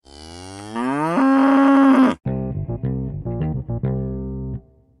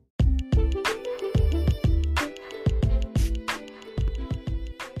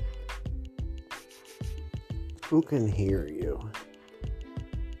Who can hear you?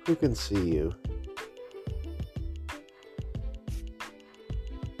 Who can see you?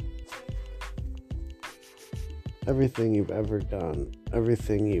 Everything you've ever done,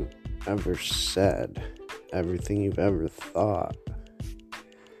 everything you've ever said, everything you've ever thought.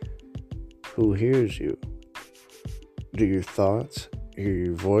 Who hears you? Do your thoughts hear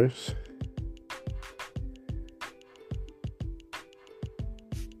your voice?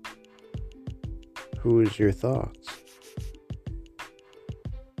 Who is your thoughts?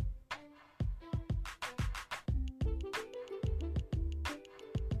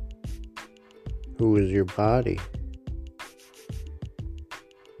 Who is your body?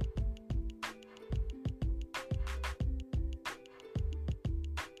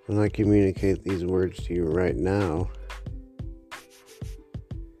 When I communicate these words to you right now,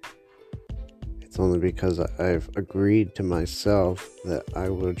 it's only because I've agreed to myself that I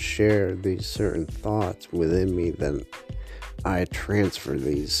would share these certain thoughts within me, then I transfer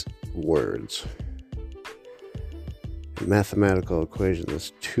these words. A mathematical equation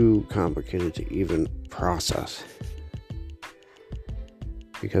is too complicated to even process,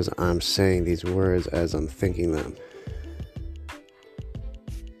 because I'm saying these words as I'm thinking them.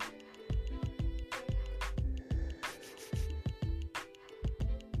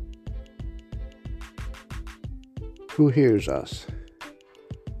 Who hears us?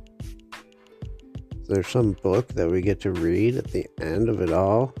 Is there some book that we get to read at the end of it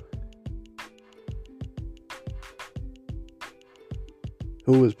all?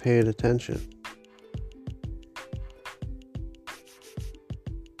 Who was paying attention?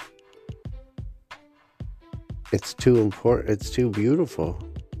 It's too important, it's too beautiful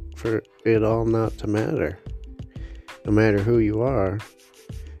for it all not to matter. No matter who you are,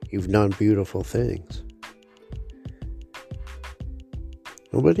 you've done beautiful things.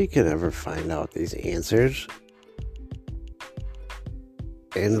 Nobody can ever find out these answers.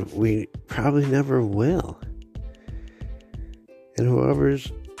 And we probably never will. And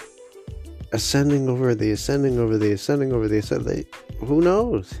whoever's ascending over the ascending, who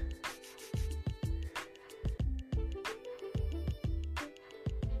knows?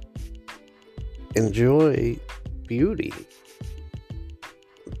 Enjoy beauty.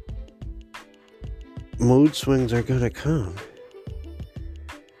 Mood swings are gonna come.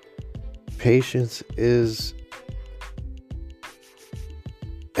 Patience is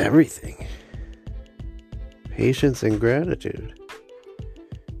everything. Patience and gratitude.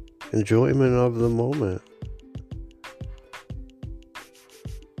 Enjoyment of the moment.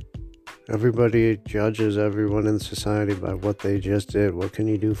 Everybody judges everyone in society by what they just did. What can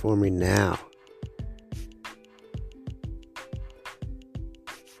you do for me now?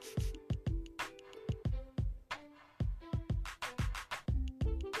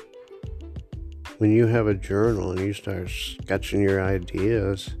 When you have a journal and you start sketching your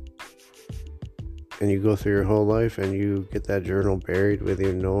ideas and you go through your whole life and you get that journal buried with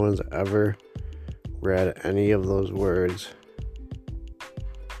you, no one's ever read any of those words.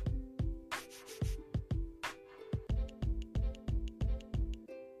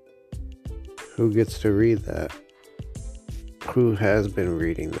 Who gets to read that? Who has been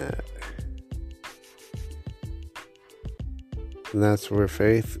reading that? And that's where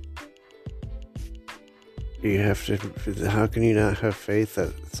faith... how can you not have faith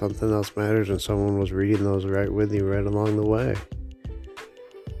that something else matters and someone was reading those right with you right along the way?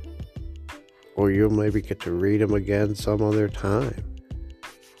 Or you'll maybe get to read them again some other time.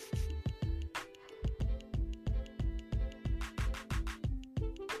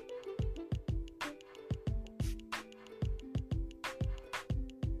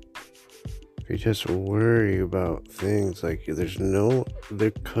 If you just worry about things like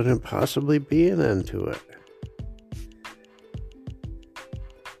there couldn't possibly be an end to it.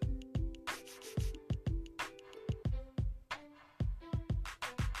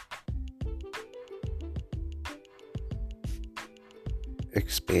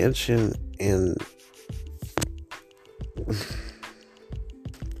 Expansion and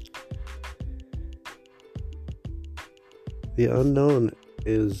the unknown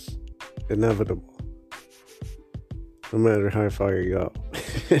is inevitable, no matter how far you go.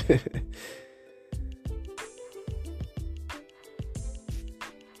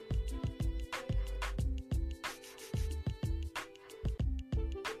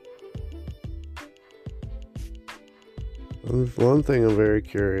 One thing I'm very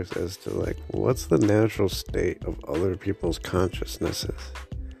curious as to, what's the natural state of other people's consciousnesses?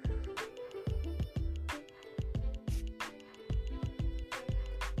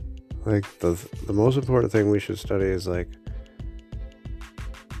 The most important thing we should study is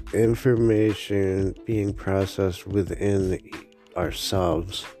information being processed within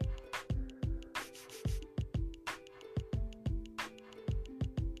ourselves.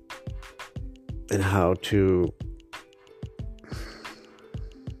 And how to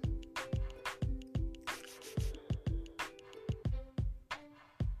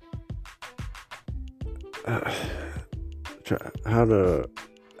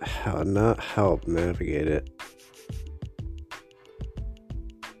how not help navigate it.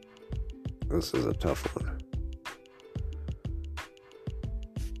 This is a tough one.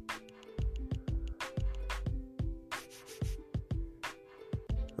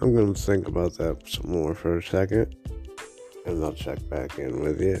 I'm going to think about that some more for a second, and I'll check back in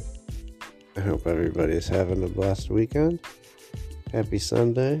with you. I hope everybody's having a blessed weekend. Happy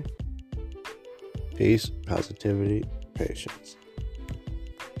Sunday. Peace, positivity, patience.